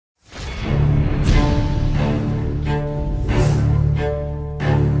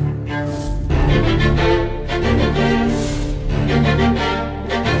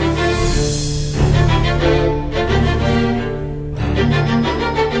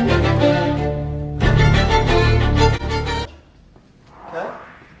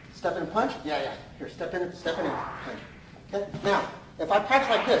Step in, step in. Okay? Now, if I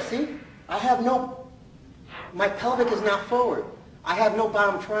practice like this, see? I have no, my pelvic is not forward. I have no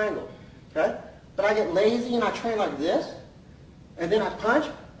bottom triangle. Okay? But I get lazy and I train like this, and then I punch.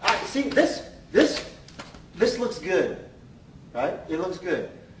 See, this looks good, right? It looks good.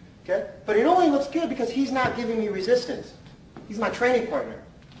 Okay? But it only looks good because he's not giving me resistance. He's my training partner.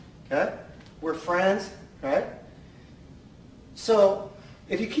 Okay? We're friends, right? So,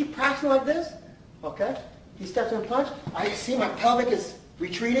 if you keep practicing like this, okay, he steps in and punch, I see my pelvic is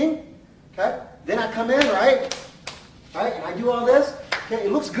retreating, okay? Then I come in, right? Right? And I do all this, okay?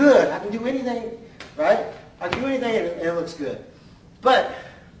 It looks good. I can do anything, right? I can do anything and it looks good. But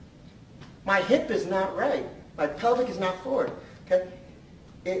my hip is not right. My pelvic is not forward, okay?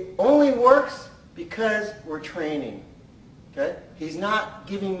 It only works because we're training, okay? He's not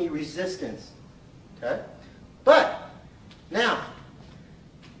giving me resistance, okay? But now,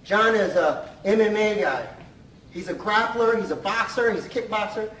 John is a MMA guy. He's a grappler, he's a boxer, he's a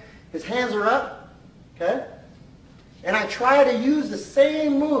kickboxer. His hands are up, okay? And I try to use the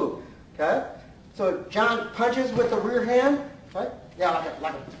same move, okay? So John punches with the rear hand, right? Yeah,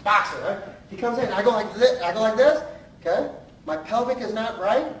 like a boxer, right? He comes in, I go like this, okay? My pelvic is not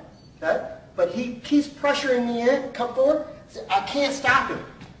right, okay? But he keeps pressuring me in, come forward. I can't stop him.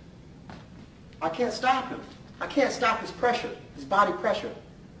 I can't stop him. I can't stop his pressure, his body pressure,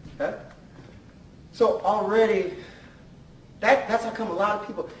 okay? So already, that's how come a lot of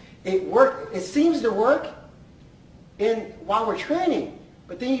people, it seems to work while we're training,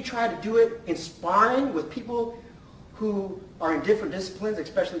 but then you try to do it in sparring with people who are in different disciplines,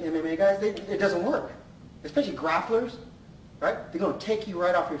 especially MMA guys, it doesn't work. Especially grapplers, right? They're going to take you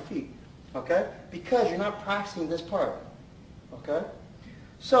right off your feet, okay? Because you're not practicing this part, okay?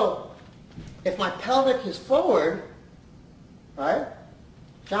 So, if my pelvic is forward, right?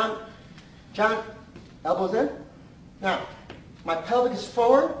 John, elbows in. Now, my pelvic is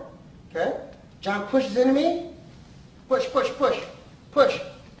forward, okay? John pushes into me. Push, push, push, push.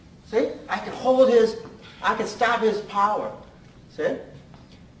 See? I can stop his power. See?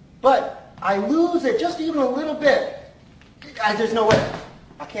 But I lose it just even a little bit. There's no way.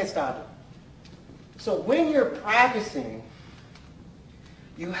 I can't stop it. So when you're practicing,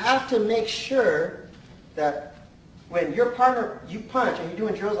 you have to make sure that when your partner, you punch and you're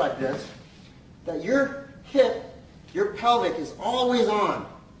doing drills like this, that your hip, your pelvic is always on.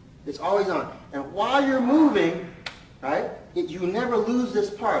 It's always on. And while you're moving, right, you never lose this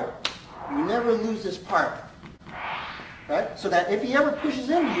part. You never lose this part. Right? So that if he ever pushes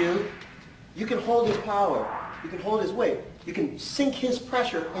into you, you can hold his power. You can hold his weight. You can sink his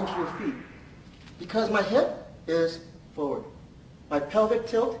pressure into your feet. Because my hip is forward. My pelvic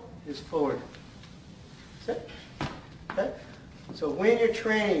tilt is forward. See? Okay? So when you're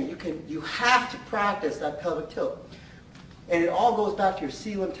training, you have to practice that pelvic tilt. And it all goes back to your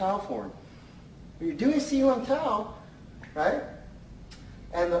seal and towel form. When you're doing seal and towel, right?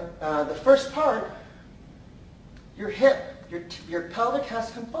 And the first part, your hip, your pelvic has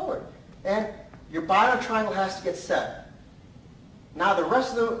to come forward. And your bottom triangle has to get set. Now the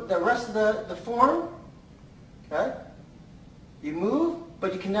rest of the form, okay? You move,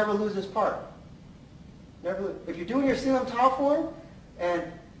 but you can never lose this part. Never lose. If you're doing your seal and towel form, and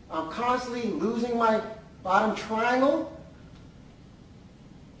I'm constantly losing my bottom triangle,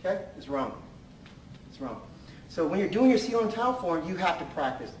 okay, it's wrong. It's wrong. So when you're doing your seal and towel form, you have to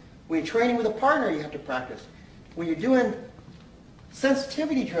practice. When you're training with a partner, you have to practice. When you're doing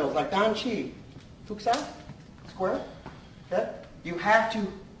sensitivity drills like Dan Chi, Fuksai, square, okay, you have to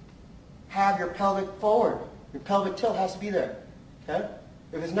have your pelvic forward. Your pelvic tilt has to be there. Okay?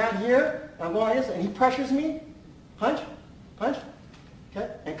 If it's not here, I'm going like this, and he pressures me, punch, punch, okay,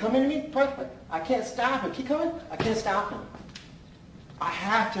 and come into me, punch, punch. I can't stop him. Keep coming. I can't stop him. I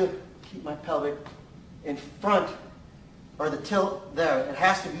have to keep my pelvic in front, or the tilt there. It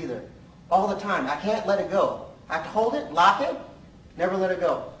has to be there all the time. I can't let it go. I have to hold it, lock it, never let it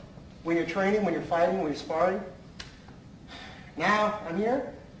go. When you're training, when you're fighting, when you're sparring. Now I'm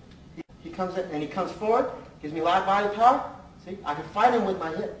here. He comes in and he comes forward, gives me a lot of body power. See, I can fight him with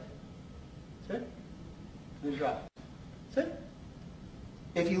my hip. See? And then drop. See?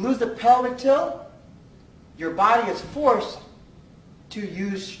 If you lose the pelvic tilt, your body is forced to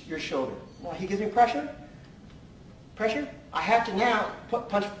use your shoulder. Now he gives me pressure. Pressure. I have to now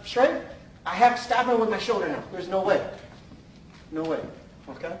punch straight. I have to stop him with my shoulder now. There's no way. No way.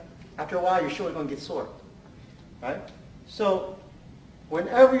 Okay? After a while, your shoulder's going to get sore. Right? So,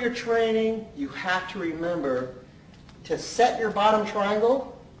 whenever you're training, you have to remember to set your bottom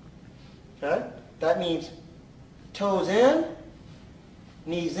triangle. Okay? That means toes in,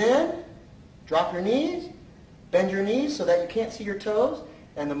 knees in, Drop your knees, bend your knees so that you can't see your toes,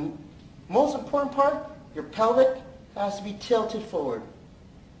 and the most important part, your pelvic has to be tilted forward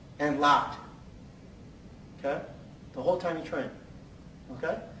and locked. Okay? The whole time you train.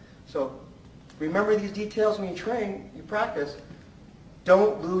 Okay? So remember these details when you train, you practice.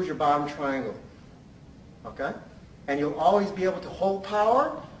 Don't lose your bottom triangle. Okay? And you'll always be able to hold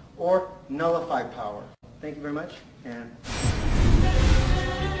power or nullify power. Thank you very much, and